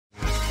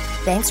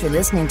Thanks for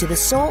listening to the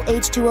Soul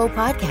H2O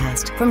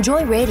podcast from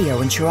Joy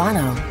Radio in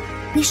Toronto.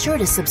 Be sure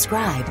to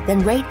subscribe, then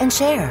rate and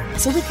share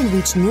so we can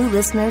reach new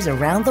listeners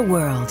around the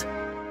world.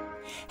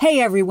 Hey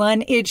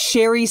everyone, it's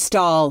Sherry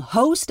Stahl,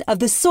 host of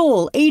the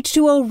Soul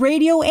H2O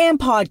radio and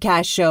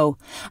podcast show.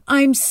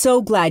 I'm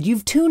so glad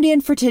you've tuned in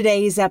for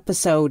today's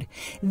episode.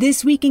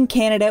 This week in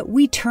Canada,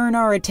 we turn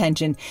our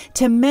attention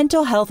to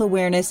mental health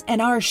awareness,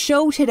 and our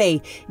show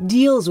today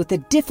deals with the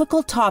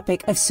difficult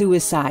topic of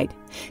suicide.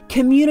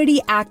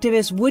 Community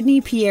activist Woodney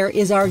Pierre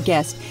is our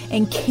guest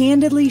and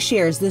candidly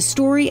shares the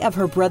story of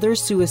her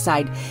brother's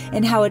suicide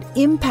and how it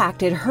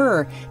impacted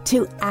her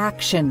to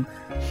action.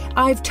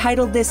 I've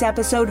titled this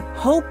episode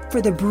Hope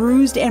for the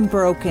Bruised and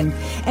Broken,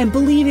 and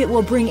believe it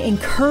will bring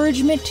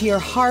encouragement to your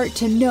heart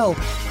to know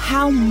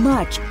how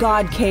much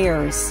God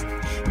cares.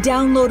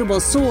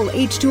 Downloadable Soul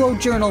H2O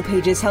journal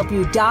pages help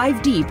you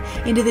dive deep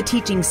into the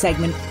teaching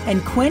segment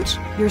and quench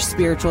your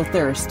spiritual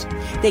thirst.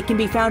 They can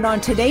be found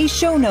on today's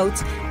show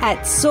notes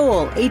at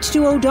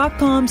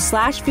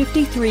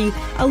soulh2o.com/53,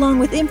 along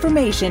with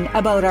information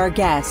about our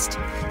guest.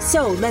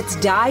 So let's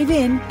dive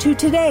into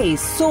today's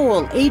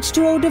Soul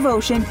H2O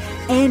devotion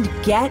and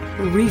get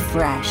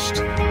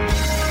refreshed.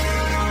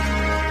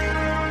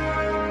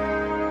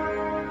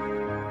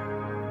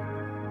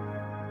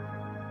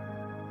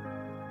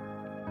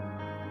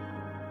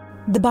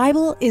 The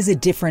Bible is a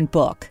different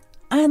book,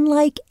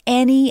 unlike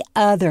any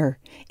other.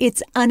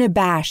 It's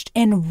unabashed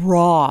and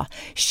raw,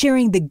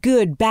 sharing the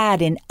good,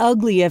 bad, and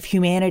ugly of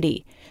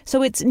humanity.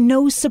 So it's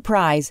no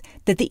surprise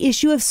that the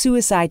issue of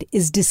suicide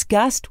is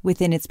discussed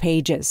within its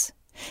pages.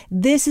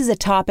 This is a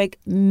topic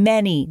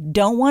many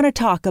don't want to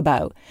talk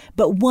about,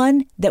 but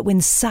one that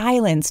when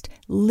silenced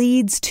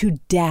leads to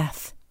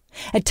death.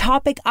 A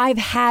topic I've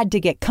had to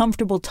get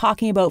comfortable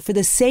talking about for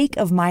the sake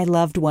of my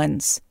loved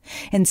ones.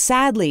 And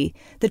sadly,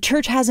 the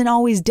church hasn't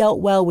always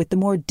dealt well with the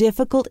more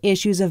difficult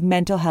issues of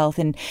mental health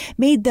and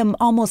made them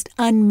almost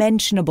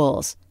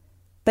unmentionables.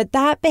 But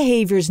that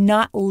behavior is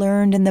not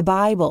learned in the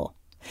Bible.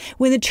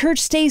 When the church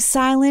stays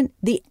silent,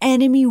 the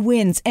enemy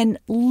wins, and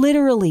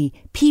literally,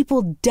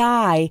 people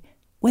die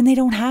when they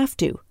don't have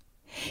to.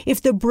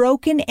 If the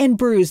broken and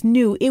bruised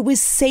knew it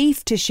was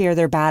safe to share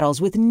their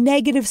battles with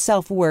negative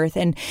self-worth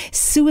and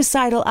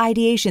suicidal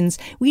ideations,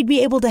 we'd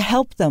be able to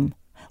help them.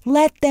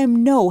 Let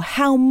them know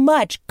how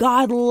much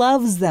God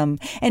loves them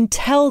and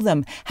tell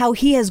them how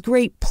He has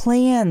great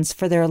plans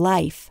for their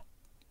life.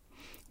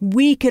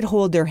 We could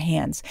hold their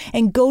hands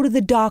and go to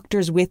the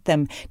doctors with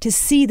them to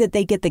see that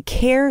they get the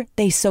care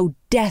they so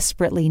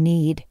desperately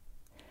need.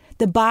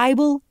 The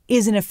Bible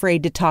isn't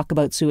afraid to talk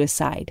about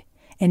suicide,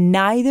 and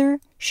neither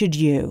should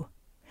you.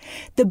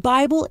 The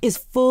Bible is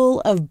full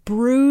of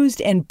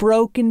bruised and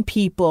broken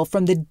people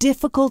from the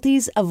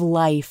difficulties of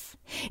life.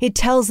 It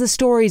tells the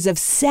stories of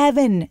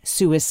 7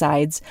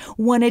 suicides,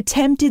 1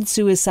 attempted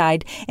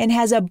suicide, and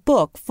has a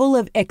book full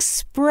of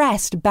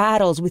expressed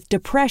battles with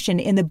depression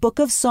in the book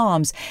of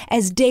Psalms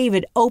as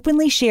David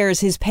openly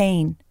shares his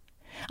pain.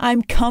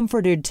 I'm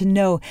comforted to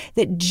know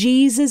that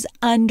Jesus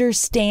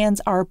understands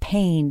our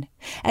pain,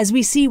 as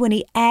we see when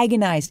He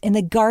agonized in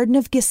the Garden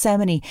of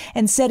Gethsemane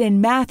and said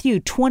in Matthew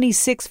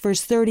 26,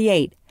 verse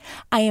 38,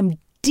 "I am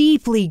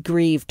deeply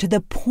grieved to the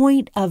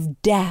point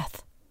of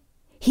death."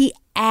 He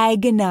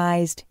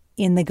agonized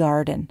in the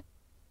garden.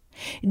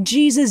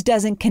 Jesus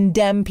doesn't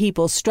condemn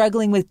people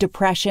struggling with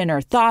depression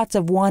or thoughts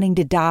of wanting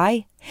to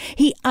die.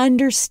 He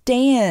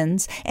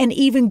understands, and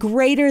even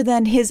greater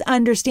than His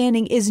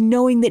understanding is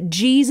knowing that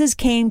Jesus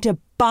came to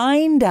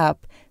bind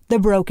up the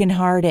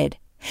brokenhearted.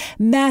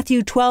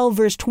 Matthew 12,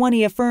 verse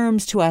 20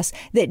 affirms to us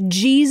that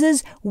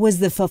Jesus was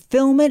the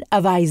fulfillment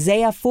of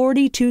Isaiah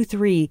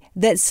 42:3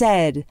 that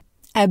said,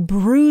 "A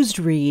bruised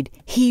reed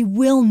He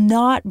will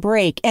not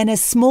break, and a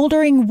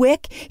smoldering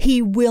wick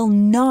He will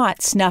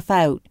not snuff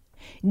out."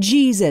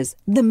 Jesus,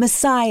 the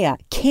Messiah,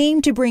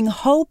 came to bring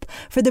hope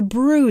for the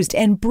bruised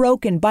and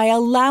broken by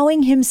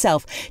allowing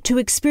Himself to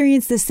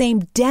experience the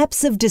same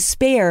depths of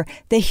despair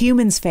that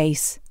humans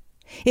face.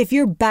 If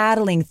you're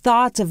battling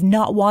thoughts of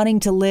not wanting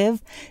to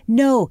live,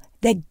 know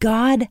that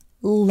God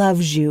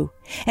loves you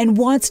and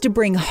wants to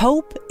bring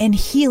hope and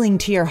healing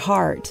to your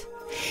heart.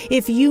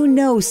 If you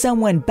know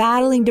someone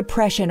battling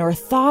depression or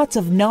thoughts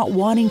of not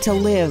wanting to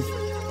live,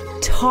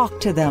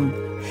 talk to them.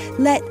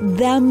 Let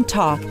them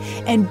talk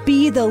and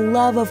be the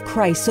love of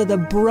Christ so the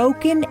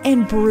broken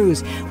and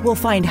bruised will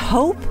find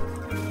hope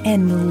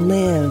and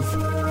live.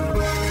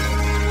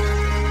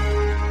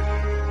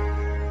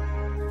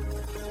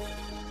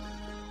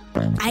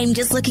 I'm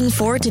just looking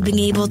forward to being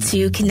able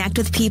to connect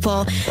with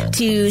people,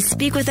 to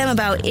speak with them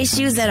about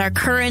issues that are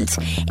current,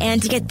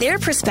 and to get their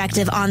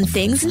perspective on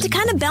things and to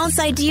kind of bounce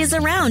ideas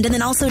around, and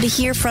then also to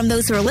hear from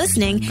those who are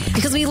listening,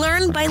 because we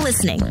learn by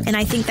listening. And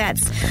I think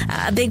that's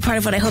a big part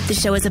of what I hope the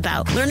show is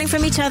about, learning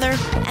from each other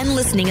and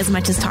listening as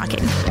much as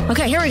talking.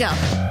 Okay, here we go.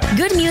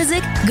 Good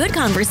music, good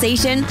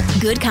conversation,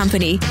 good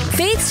company.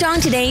 Faith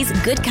Strong Today's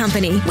Good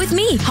Company with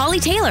me, Holly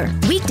Taylor.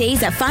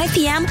 Weekdays at 5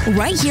 p.m.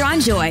 right here on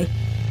Joy.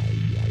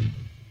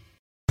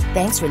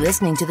 Thanks for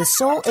listening to the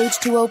Soul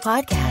H2O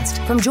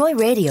podcast from Joy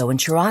Radio in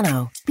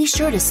Toronto. Be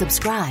sure to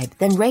subscribe,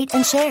 then rate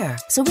and share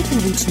so we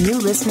can reach new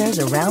listeners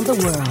around the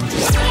world.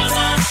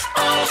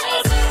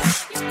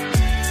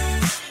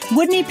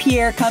 Woodney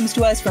Pierre comes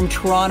to us from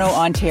Toronto,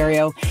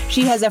 Ontario.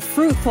 She has a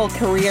fruitful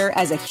career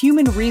as a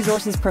human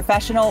resources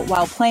professional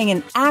while playing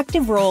an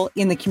active role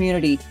in the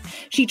community.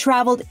 She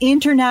traveled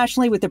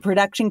internationally with the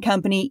production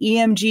company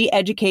EMG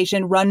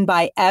Education, run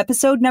by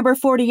episode number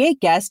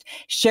 48 guest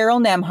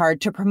Cheryl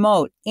Nemhard, to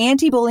promote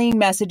anti-bullying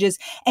messages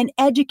and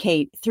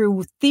educate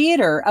through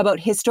theater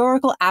about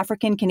historical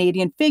African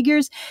Canadian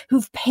figures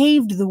who've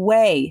paved the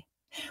way.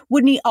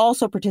 Woodney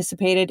also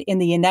participated in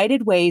the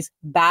United Way's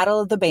Battle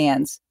of the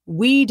Bands,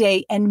 We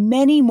Day, and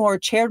many more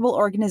charitable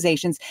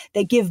organizations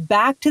that give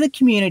back to the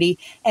community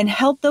and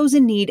help those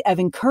in need of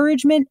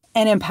encouragement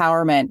and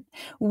empowerment.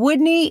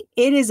 Woodney,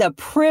 it is a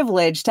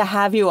privilege to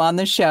have you on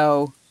the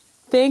show.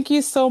 Thank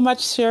you so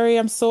much, Sherry.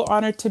 I'm so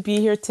honored to be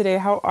here today.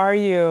 How are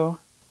you?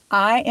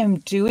 I am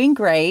doing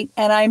great,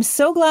 and I'm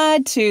so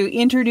glad to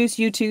introduce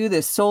you to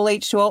the Soul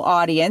H2O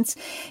audience.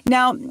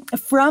 Now,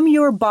 from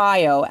your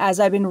bio, as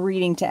I've been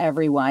reading to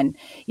everyone,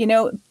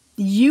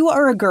 you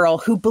are a girl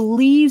who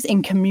believes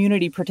in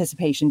community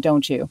participation,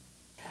 don't you?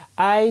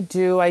 I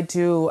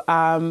do.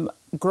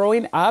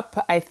 Growing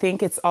up, I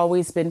think it's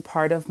always been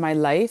part of my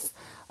life.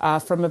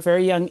 From a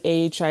very young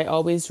age, I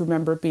always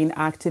remember being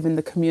active in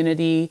the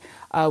community,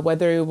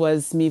 whether it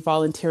was me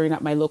volunteering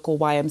at my local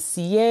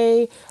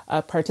YMCA,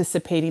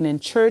 participating in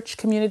church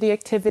community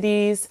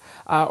activities,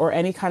 or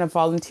any kind of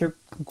volunteer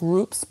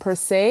groups per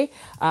se.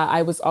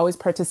 I was always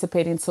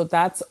participating. So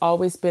that's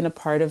always been a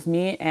part of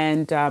me.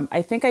 And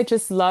I think I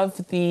just love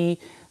the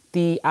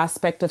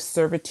aspect of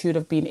servitude,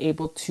 of being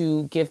able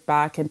to give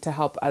back and to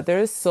help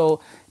others.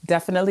 So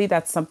definitely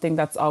that's something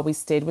that's always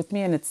stayed with me,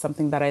 and it's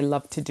something that I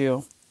love to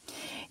do.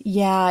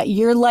 Yeah,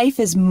 your life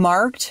is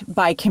marked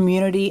by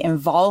community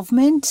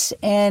involvement.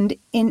 And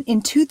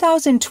in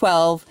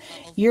 2012,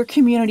 your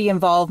community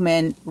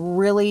involvement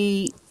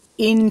really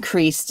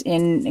increased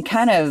in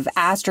kind of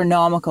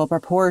astronomical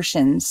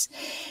proportions.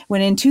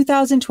 When in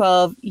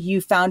 2012, you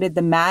founded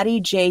the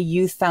Maddie J.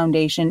 Youth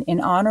Foundation in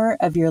honor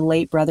of your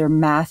late brother,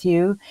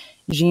 Matthew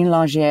Jean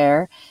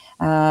Langer,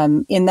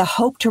 in the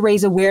hope to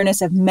raise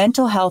awareness of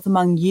mental health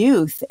among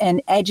youth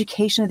and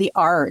education of the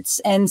arts.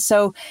 And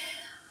so,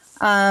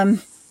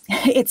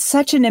 it's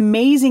such an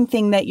amazing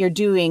thing that you're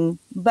doing.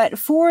 But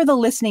for the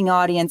listening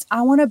audience,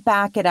 I want to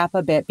back it up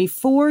a bit.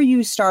 Before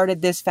you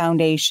started this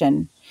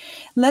foundation,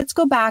 let's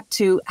go back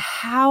to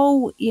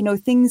how,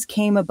 things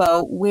came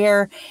about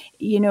where,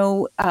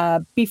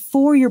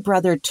 before your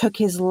brother took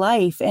his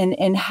life,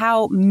 and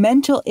how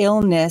mental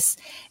illness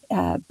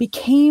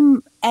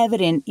became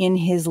evident in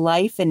his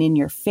life and in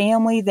your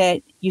family,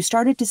 that you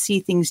started to see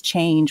things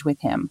change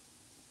with him.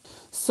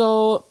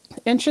 So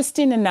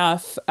interesting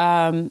enough,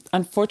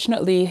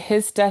 unfortunately,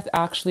 his death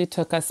actually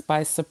took us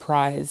by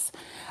surprise.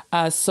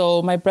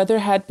 So my brother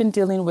had been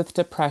dealing with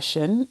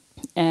depression,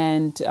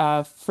 and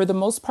for the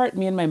most part,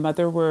 me and my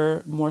mother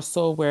were more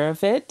so aware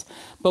of it,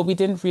 but we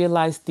didn't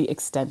realize the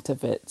extent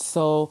of it.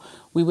 So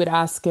we would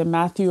ask him,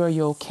 Matthew, are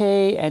you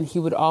okay? And he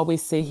would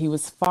always say he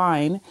was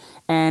fine.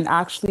 And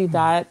actually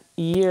that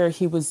year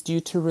he was due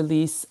to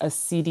release a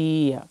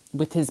CD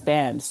with his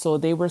band. So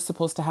they were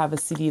supposed to have a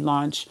CD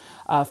launch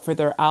for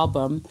their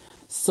album.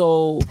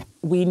 So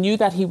we knew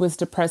that he was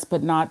depressed,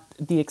 but not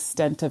the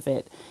extent of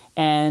it.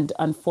 And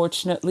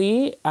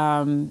unfortunately,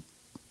 as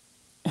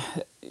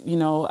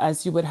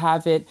you would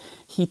have it,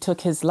 he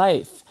took his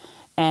life.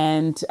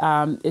 And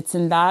it's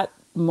in that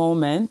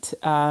moment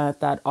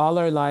that all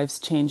our lives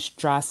changed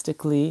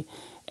drastically.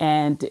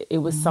 And it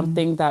was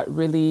something that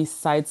really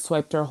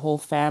sideswiped our whole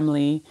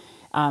family.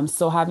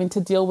 So having to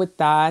deal with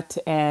that,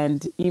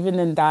 and even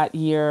in that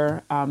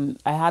year, I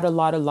had a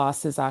lot of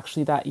losses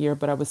actually that year,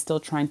 but I was still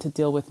trying to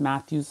deal with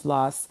Matthew's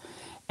loss.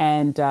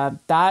 And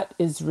that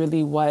is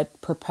really what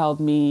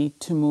propelled me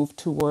to move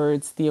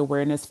towards the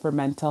awareness for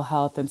mental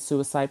health and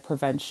suicide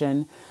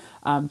prevention,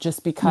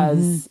 just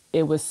because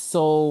it was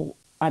so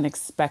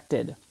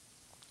unexpected,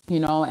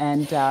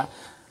 and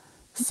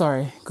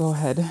sorry, go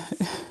ahead.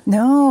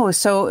 No,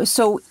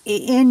 so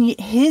in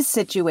his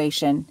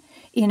situation,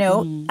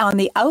 on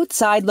the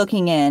outside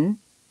looking in,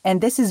 and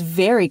this is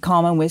very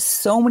common with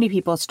so many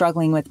people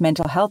struggling with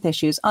mental health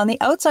issues. On the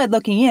outside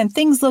looking in,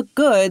 things look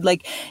good.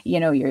 Like,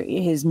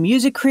 his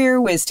music career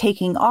was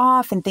taking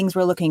off and things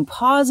were looking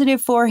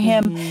positive for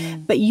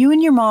him. But you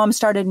and your mom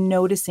started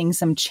noticing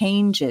some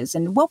changes.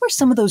 And what were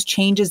some of those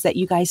changes that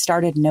you guys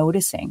started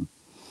noticing?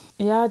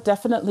 Yeah,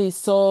 definitely.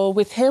 So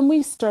with him,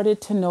 we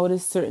started to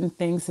notice certain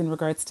things in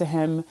regards to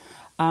him.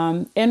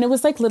 And it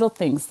was like little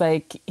things,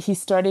 like he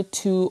started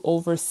to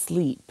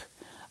oversleep.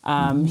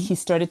 He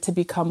started to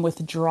become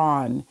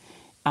withdrawn,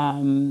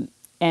 and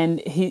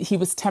he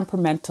was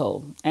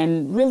temperamental.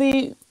 And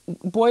really,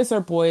 boys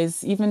are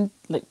boys, even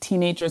like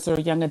teenagers or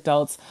young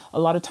adults, a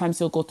lot of times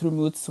you'll go through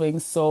mood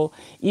swings. So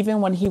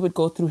even when he would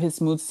go through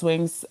his mood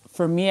swings,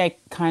 for me, I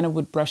kind of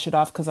would brush it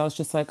off because I was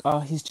just like,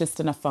 oh, he's just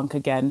in a funk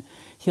again.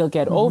 He'll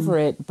get over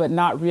it, but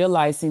not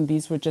realizing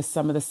these were just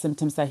some of the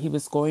symptoms that he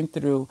was going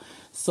through.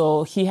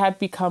 So he had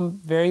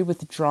become very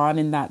withdrawn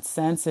in that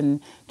sense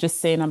and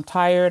just saying, I'm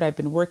tired, I've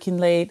been working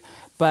late.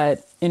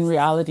 But in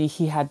reality,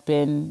 he had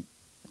been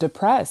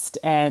depressed.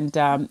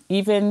 And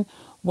even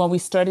when we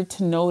started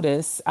to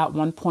notice, at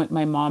one point,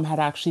 my mom had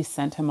actually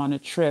sent him on a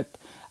trip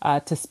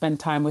to spend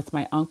time with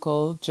my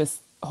uncle,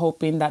 just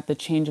hoping that the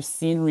change of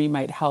scenery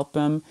might help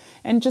him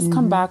and just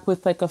come back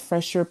with like a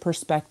fresher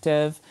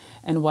perspective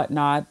and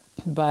whatnot.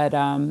 But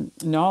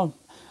no,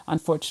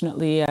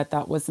 unfortunately,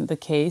 that wasn't the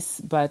case.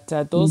 But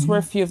those were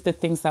a few of the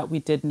things that we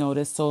did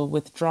notice. So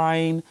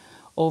withdrawing,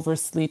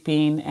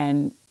 oversleeping,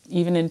 and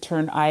even in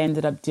turn, I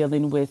ended up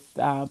dealing with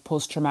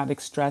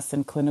post-traumatic stress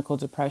and clinical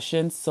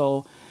depression.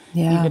 So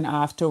even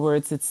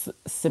afterwards, it's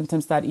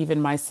symptoms that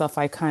even myself,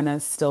 I kind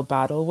of still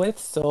battle with.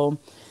 So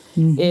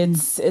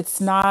it's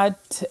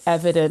not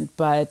evident,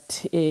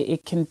 but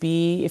it can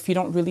be, if you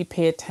don't really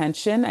pay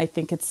attention, I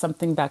think it's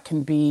something that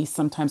can be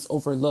sometimes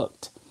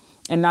overlooked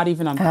and not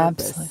even on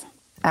purpose.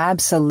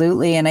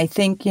 Absolutely. And I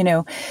think,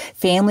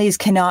 families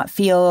cannot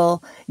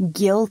feel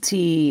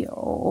guilty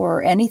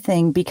or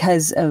anything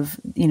because of,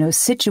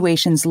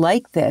 situations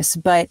like this.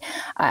 But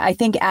I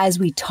think as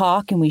we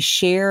talk and we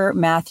share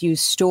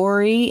Matthew's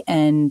story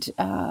and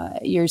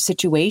your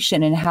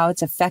situation and how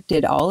it's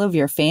affected all of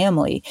your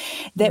family,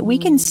 that we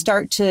can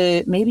start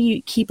to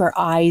maybe keep our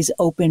eyes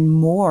open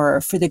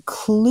more for the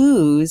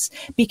clues,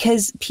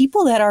 because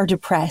people that are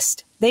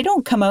depressed, they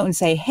don't come out and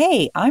say,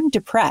 hey, I'm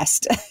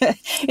depressed.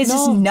 It's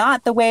just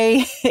not the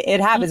way it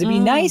happens. It'd be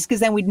nice because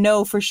then we'd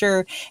know for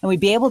sure and we'd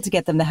be able to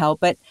get them the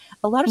help. But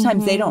a lot of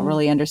times they don't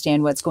really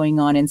understand what's going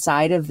on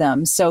inside of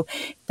them. So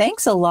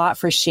thanks a lot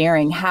for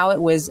sharing how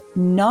it was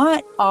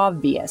not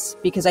obvious,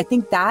 because I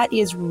think that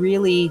is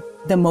really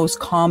the most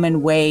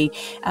common way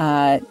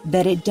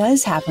that it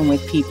does happen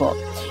with people.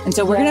 And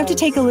so we're going to have to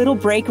take a little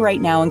break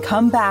right now and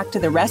come back to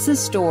the rest of the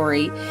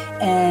story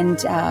and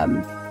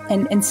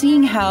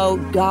seeing how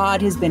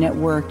God has been at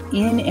work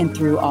in and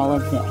through all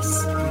of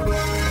this.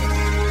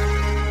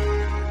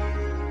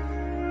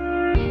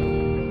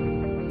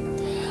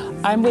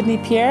 I'm Whitney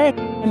Pierre,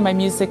 and my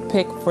music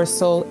pick for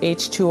Soul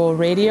H2O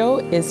Radio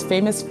is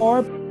Famous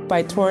For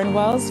by Torrin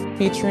Wells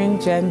featuring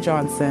Jen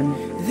Johnson.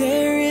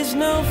 There is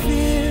no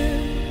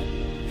fear,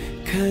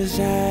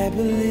 'cause I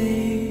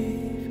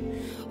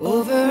believe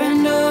over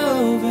and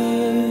over.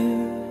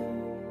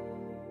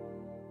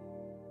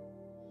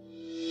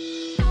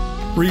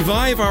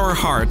 Revive Our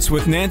Hearts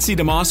with Nancy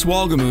DeMoss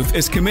Wolgemuth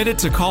is committed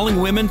to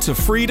calling women to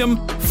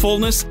freedom,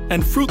 fullness,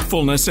 and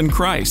fruitfulness in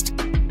Christ.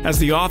 As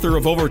the author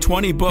of over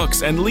 20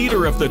 books and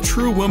leader of the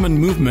True Woman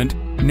movement,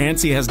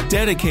 Nancy has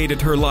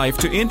dedicated her life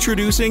to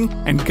introducing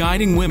and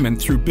guiding women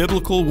through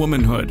biblical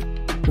womanhood.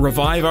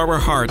 Revive Our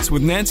Hearts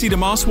with Nancy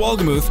DeMoss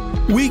Wolgemuth,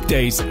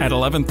 weekdays at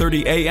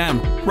 11:30 a.m.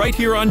 right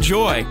here on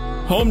Joy,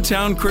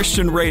 hometown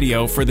Christian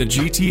radio for the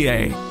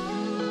GTA.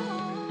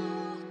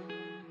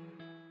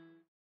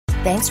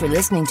 Thanks for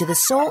listening to the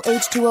Soul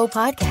H2O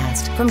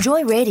podcast from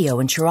Joy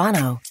Radio in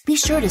Toronto. Be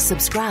sure to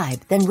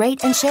subscribe, then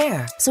rate and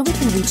share so we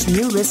can reach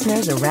new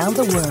listeners around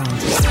the world.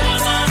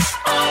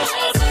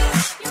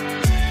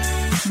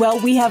 Well,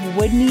 we have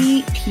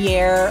Whitney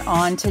Pierre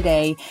on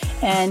today,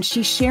 and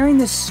she's sharing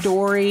the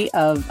story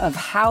of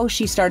how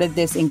she started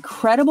this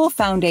incredible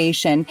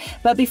foundation.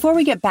 But before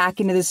we get back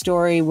into the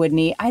story,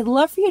 Whitney, I'd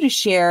love for you to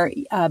share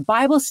a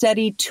Bible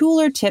study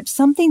tool or tip,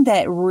 something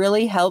that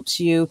really helps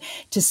you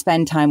to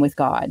spend time with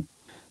God.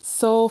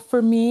 So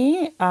for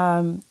me,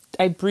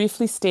 I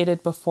briefly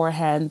stated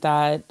beforehand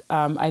that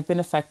I've been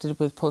affected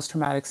with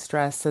post-traumatic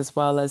stress as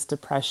well as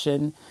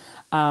depression.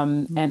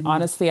 And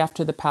honestly,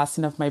 after the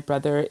passing of my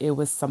brother, it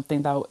was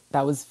something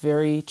that was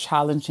very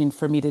challenging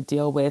for me to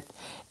deal with.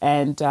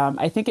 And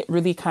I think it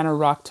really kind of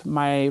rocked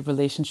my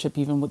relationship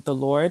even with the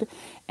Lord.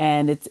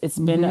 And it's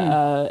been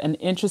an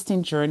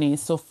interesting journey.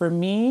 So for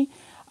me,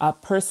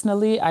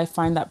 personally, I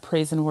find that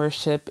praise and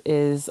worship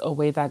is a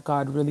way that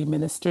God really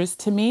ministers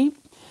to me.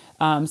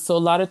 So a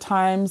lot of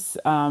times,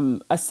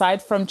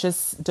 aside from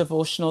just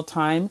devotional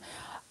time,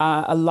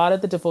 a lot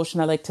of the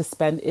devotion I like to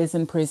spend is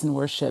in praise and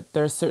worship.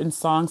 There are certain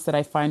songs that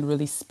I find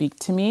really speak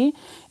to me.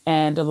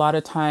 And a lot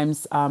of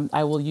times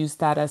I will use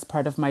that as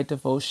part of my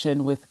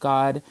devotion with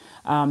God,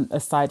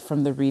 aside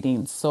from the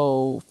reading.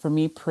 So for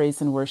me, praise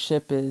and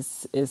worship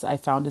is I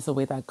found is a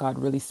way that God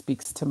really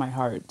speaks to my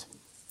heart.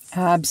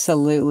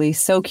 Absolutely.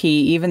 So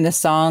key. Even the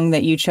song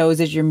that you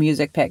chose as your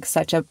music pick,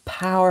 such a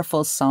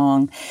powerful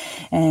song.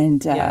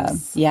 And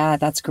yeah,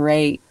 that's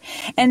great.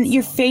 And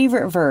your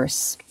favorite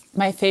verse?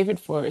 My favorite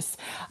verse.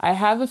 I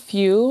have a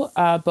few,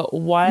 but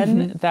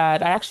one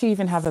that I actually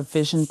even have a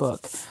vision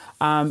book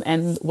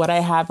And what I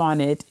have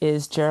on it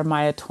is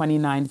Jeremiah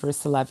 29,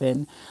 verse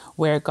 11,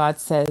 where God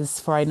says,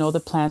 "For I know the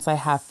plans I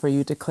have for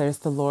you, declares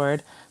the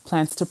Lord,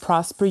 plans to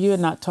prosper you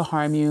and not to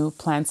harm you,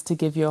 plans to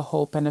give you a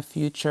hope and a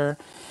future."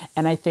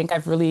 And I think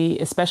I've really,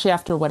 especially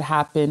after what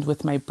happened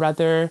with my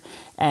brother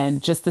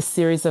and just the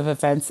series of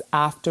events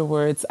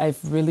afterwards, I've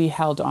really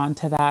held on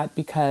to that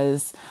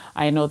because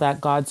I know that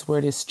God's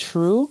word is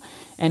true.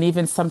 And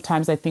even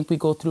sometimes I think we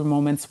go through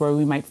moments where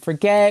we might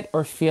forget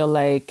or feel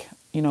like,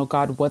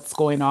 God, what's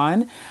going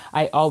on?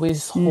 I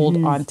always hold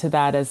on to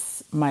that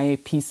as my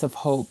piece of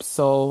hope.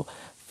 So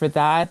for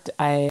that,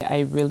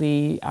 I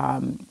really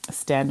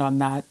stand on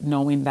that,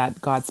 knowing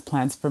that God's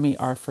plans for me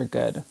are for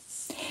good.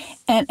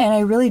 And I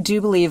really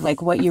do believe,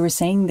 like what you were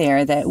saying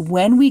there, that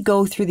when we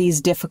go through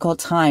these difficult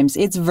times,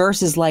 it's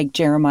verses like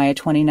Jeremiah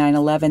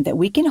 29:11 that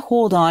we can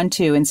hold on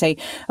to and say,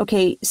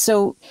 okay,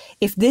 so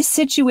if this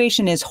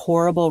situation is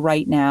horrible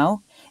right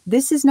now,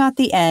 this is not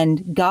the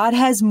end. God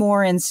has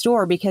more in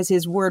store because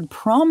his word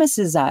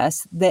promises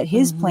us that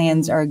his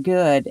plans are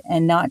good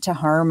and not to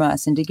harm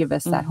us and to give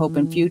us that hope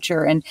and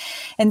future.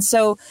 And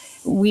so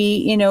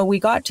we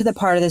got to the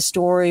part of the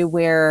story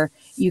where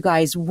you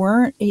guys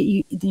weren't,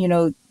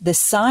 the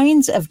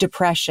signs of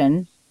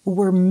depression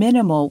were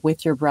minimal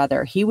with your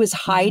brother. He was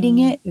hiding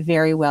it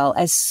very well,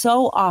 as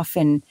so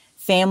often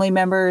family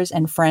members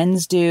and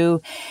friends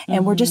do.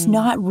 And we're just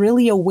not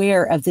really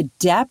aware of the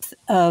depth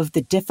of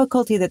the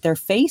difficulty that they're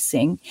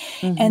facing.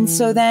 And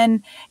so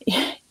then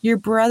your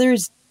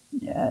brother's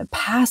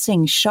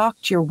passing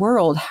shocked your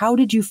world. How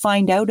did you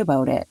find out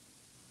about it?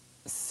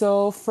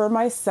 So for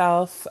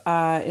myself,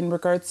 in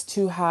regards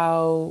to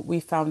how we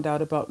found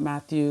out about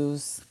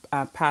Matthew's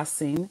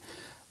passing,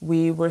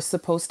 we were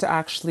supposed to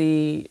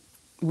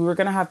we were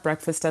going to have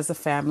breakfast as a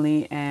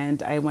family,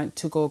 and I went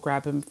to go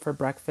grab him for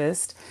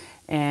breakfast.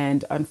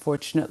 And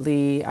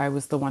unfortunately, I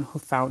was the one who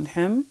found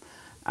him.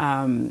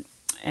 And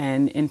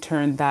in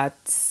turn,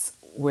 that's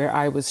where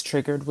I was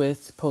triggered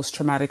with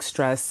post-traumatic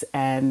stress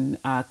and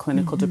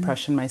clinical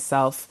depression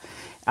myself.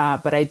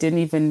 But I didn't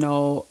even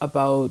know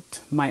about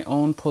my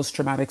own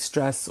post-traumatic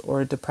stress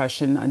or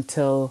depression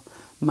until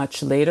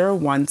much later,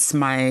 once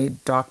my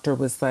doctor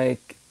was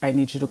like, I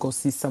need you to go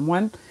see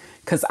someone,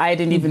 because I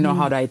didn't even know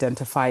how to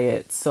identify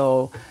it.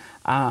 So,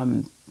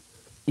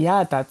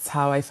 that's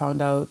how I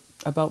found out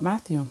about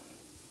Matthew.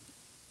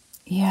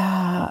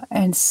 Yeah,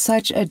 and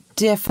such a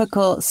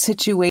difficult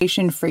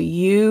situation for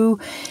you,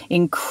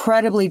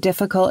 incredibly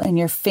difficult, and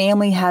your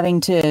family having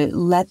to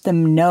let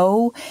them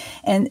know.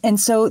 And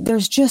so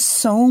there's just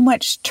so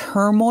much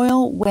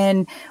turmoil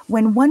when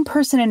one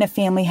person in a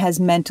family has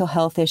mental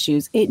health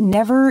issues. It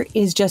never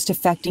is just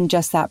affecting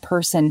just that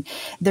person.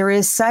 There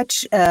is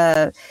such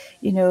a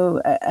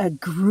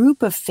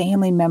group of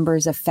family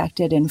members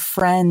affected and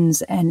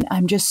friends, and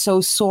I'm just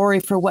so sorry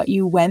for what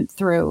you went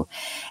through.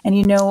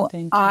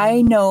 And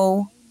I know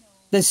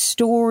the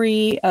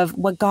story of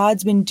what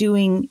God's been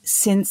doing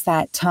since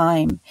that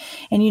time.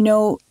 And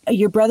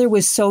your brother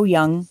was so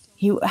young.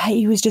 He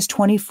was just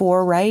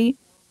 24, right?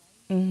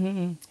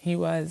 Mm-hmm. He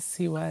was.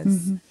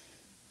 Mm-hmm.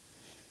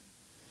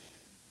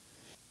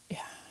 Yeah.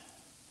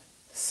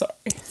 Sorry,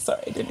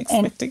 I didn't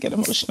expect to get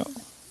emotional.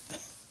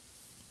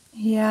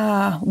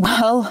 Yeah,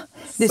 well,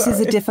 this is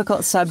a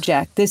difficult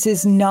subject. This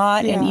is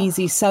not an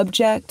easy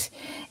subject.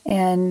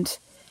 And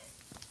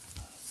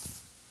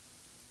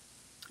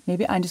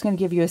maybe I'm just going to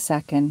give you a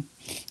second.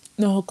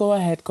 No, go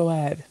ahead.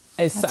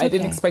 I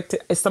didn't expect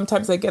it.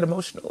 Sometimes I get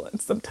emotional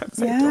and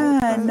sometimes I don't.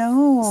 Yeah,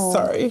 no.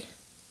 Sorry.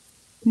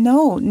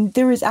 No,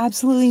 there is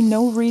absolutely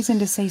no reason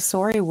to say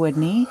sorry,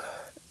 Woodney.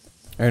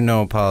 Or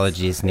no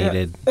apologies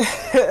needed.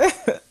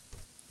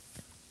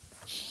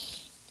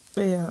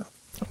 Yeah.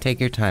 Take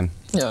your time.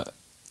 Yeah.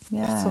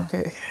 Yeah. It's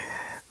okay.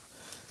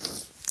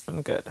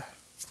 I'm good.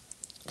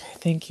 Okay,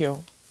 thank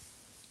you.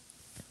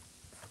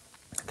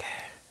 Okay.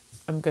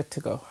 I'm good to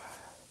go.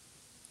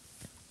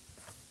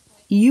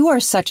 You are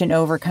such an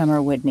overcomer,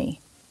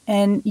 Woodney.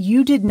 And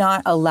you did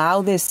not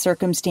allow this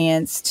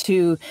circumstance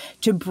to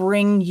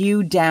bring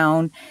you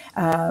down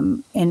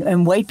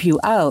and wipe you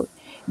out.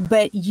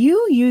 But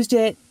you used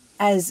it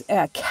as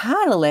a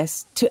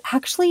catalyst to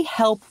actually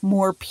help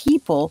more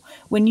people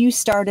when you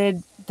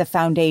started the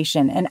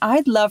foundation. And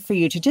I'd love for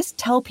you to just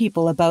tell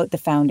people about the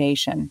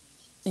foundation.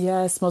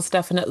 Yes, most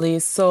definitely.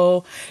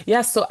 So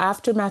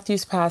after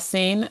Matthew's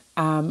passing,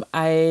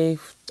 I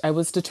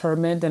was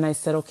determined and I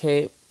said,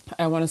 okay,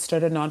 I want to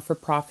start a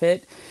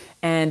non-for-profit.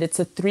 And it's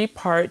a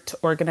 3-part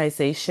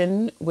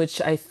organization,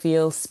 which I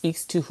feel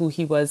speaks to who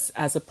he was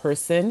as a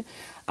person.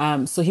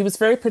 So he was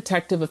very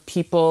protective of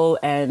people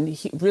and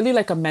he really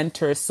like a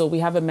mentor. So we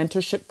have a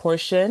mentorship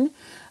portion,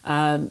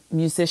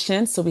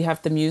 musicians. So we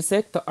have the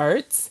music, the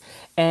arts,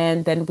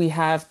 And then we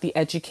have the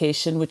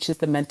education, which is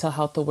the mental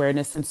health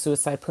awareness and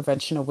suicide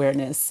prevention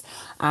awareness.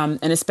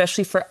 And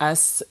especially for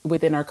us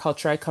within our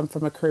culture, I come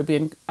from a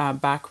Caribbean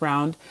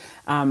background.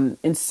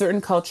 In certain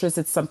cultures,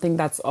 it's something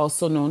that's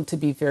also known to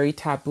be very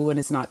taboo and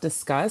is not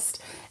discussed.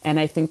 And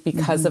I think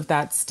because of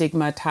that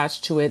stigma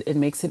attached to it, it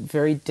makes it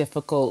very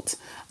difficult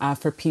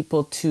for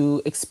people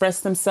to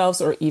express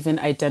themselves or even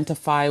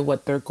identify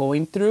what they're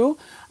going through.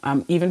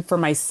 Even for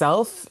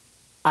myself,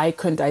 I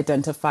couldn't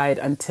identify it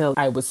until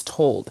I was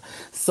told.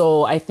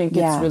 So I think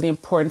it's really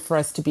important for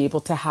us to be able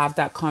to have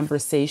that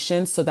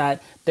conversation so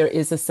that there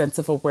is a sense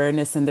of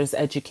awareness and there's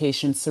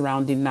education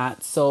surrounding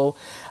that. So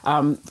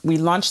we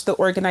launched the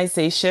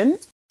organization,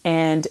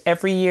 and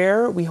every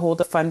year we hold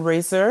a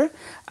fundraiser.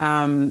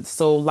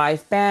 So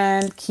live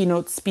band,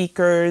 keynote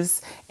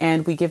speakers,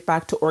 and we give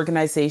back to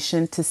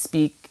organization to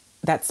speak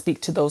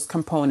to those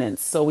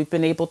components. So we've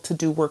been able to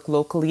do work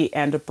locally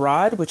and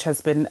abroad, which has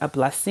been a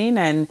blessing,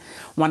 and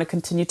want to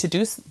continue to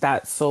do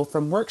that. So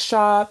from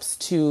workshops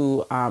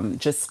to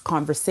just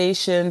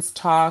conversations,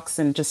 talks,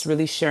 and just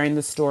really sharing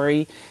the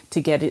story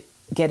to get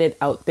it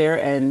out there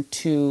and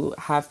to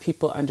have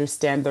people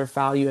understand their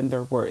value and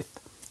their worth.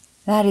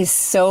 That is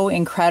so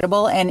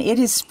incredible. And it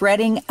is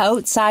spreading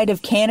outside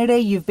of Canada.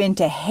 You've been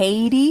to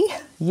Haiti.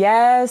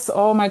 Yes.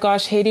 Oh my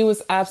gosh. Haiti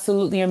was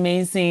absolutely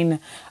amazing.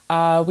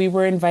 We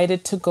were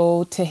invited to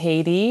go to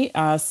Haiti,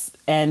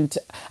 and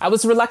I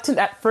was reluctant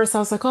at first. I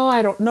was like, oh,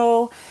 I don't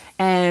know.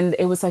 And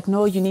it was like,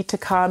 no, you need to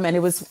come. And it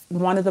was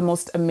one of the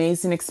most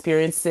amazing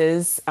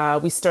experiences.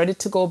 We started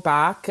to go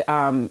back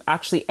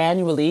actually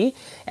annually.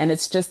 And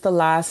it's just the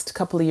last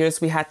couple of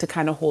years we had to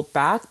kind of hold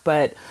back.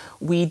 But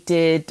we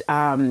did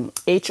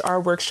HR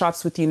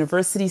workshops with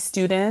university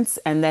students,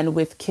 and then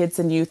with kids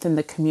and youth in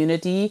the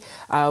community.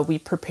 We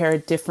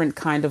prepared different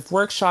kind of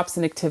workshops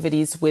and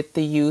activities with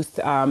the youth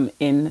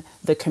in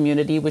the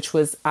community, which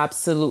was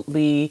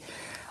absolutely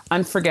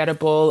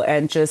unforgettable,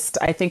 and just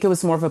I think it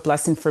was more of a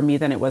blessing for me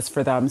than it was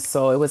for them.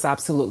 So it was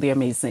absolutely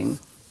amazing.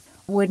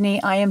 Woodney,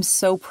 I am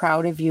so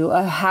proud of you,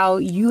 how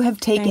you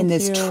have taken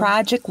this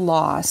tragic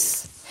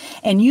loss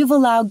and you've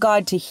allowed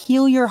God to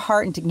heal your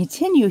heart and to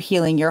continue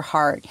healing your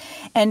heart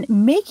and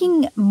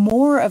making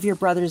more of your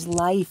brother's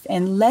life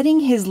and letting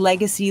his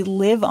legacy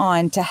live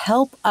on to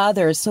help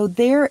others so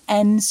their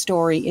end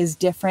story is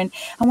different.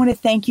 I want to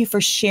thank you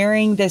for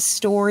sharing this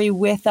story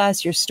with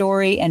us, your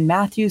story and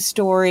Matthew's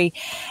story.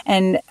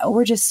 And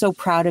we're just so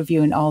proud of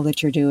you and all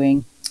that you're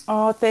doing.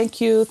 Oh,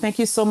 thank you. Thank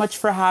you so much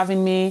for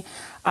having me.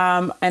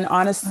 And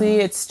honestly,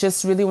 it's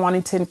just really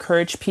wanting to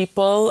encourage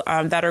people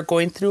that are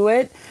going through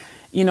it.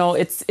 You know,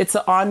 it's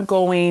an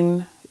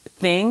ongoing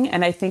thing.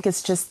 And I think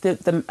it's just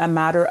a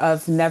matter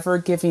of never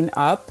giving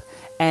up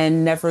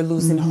and never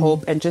losing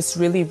hope and just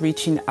really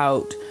reaching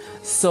out.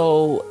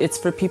 So it's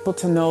for people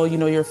to know, you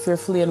know, you're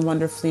fearfully and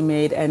wonderfully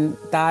made. And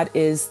that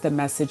is the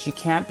message. You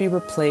can't be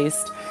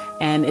replaced.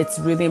 And it's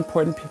really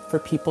important for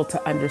people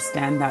to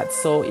understand that.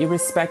 So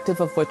irrespective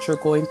of what you're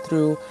going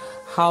through,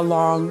 how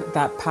long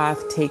that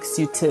path takes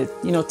you to,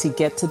 you know, to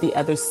get to the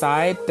other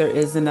side, there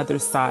is another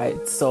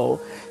side.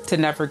 So to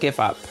never give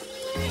up.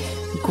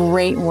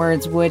 Great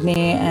words, Woodney.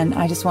 And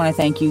I just want to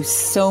thank you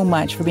so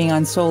much for being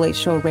on Soul 8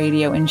 Show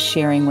Radio and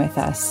sharing with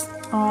us.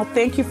 Oh,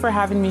 thank you for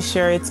having me,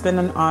 Sherry. It's been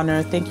an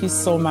honor. Thank you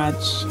so much.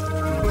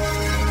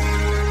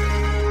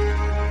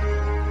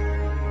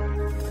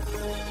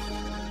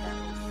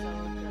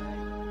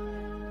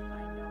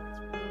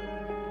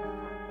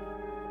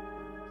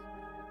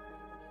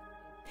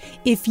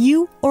 If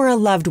you or a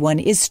loved one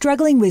is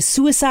struggling with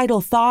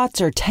suicidal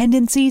thoughts or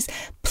tendencies,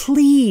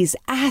 please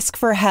ask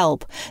for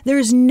help.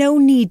 There's no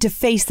need to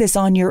face this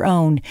on your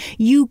own.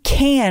 You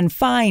can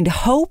find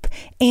hope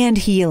and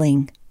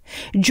healing.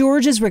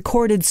 Georgia's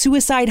recorded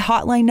suicide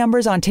hotline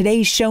numbers on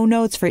today's show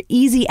notes for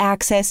easy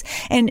access,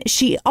 and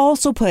she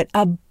also put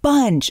a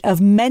bunch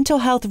of mental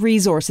health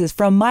resources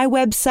from my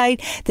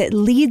website that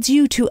leads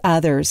you to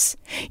others.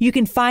 You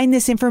can find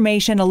this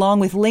information along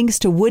with links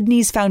to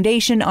Woodney's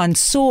foundation on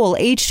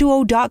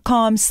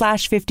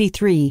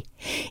soulh2o.com/53.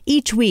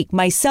 Each week,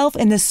 myself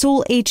and the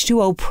Soul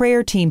H2O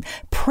prayer team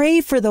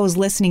pray for those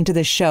listening to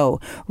the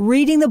show,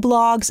 reading the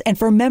blogs, and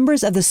for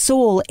members of the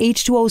Soul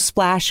H2O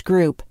Splash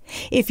group.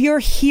 If you're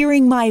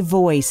hearing my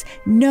voice,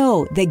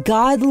 know that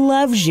God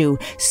loves you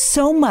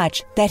so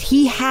much that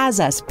He has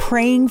us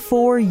praying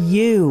for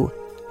you.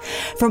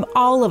 From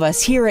all of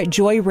us here at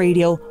Joy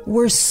Radio,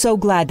 we're so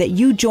glad that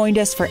you joined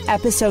us for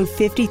episode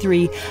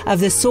 53 of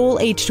the Soul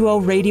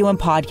H2O Radio and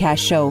Podcast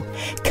Show.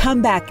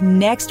 Come back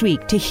next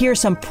week to hear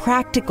some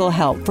practical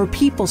help for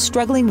people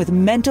struggling with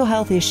mental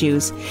health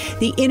issues.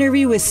 The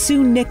interview with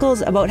Sue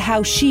Nichols about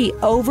how she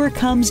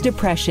overcomes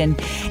depression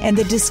and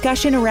the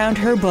discussion around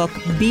her book,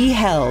 Be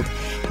Held.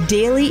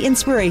 Daily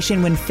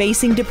inspiration when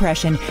facing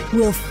depression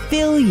will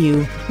fill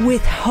you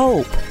with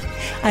hope.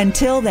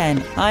 Until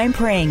then, I'm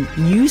praying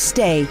you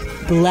stay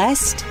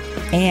blessed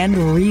and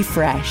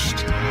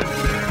refreshed.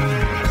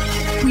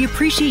 We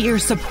appreciate your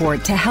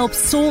support to help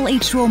Soul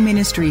H2O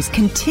Ministries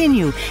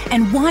continue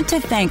and want to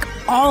thank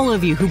all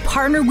of you who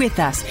partner with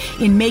us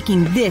in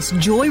making this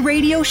Joy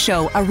Radio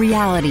show a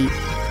reality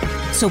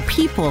so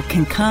people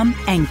can come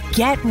and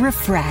get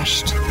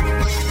refreshed.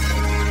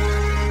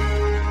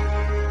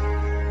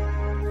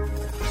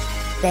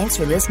 Thanks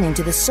for listening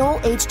to the Soul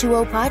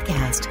H2O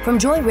podcast from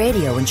Joy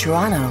Radio in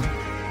Toronto.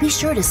 Be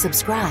sure to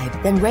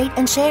subscribe, then rate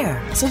and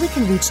share so we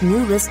can reach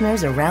new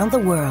listeners around the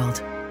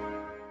world.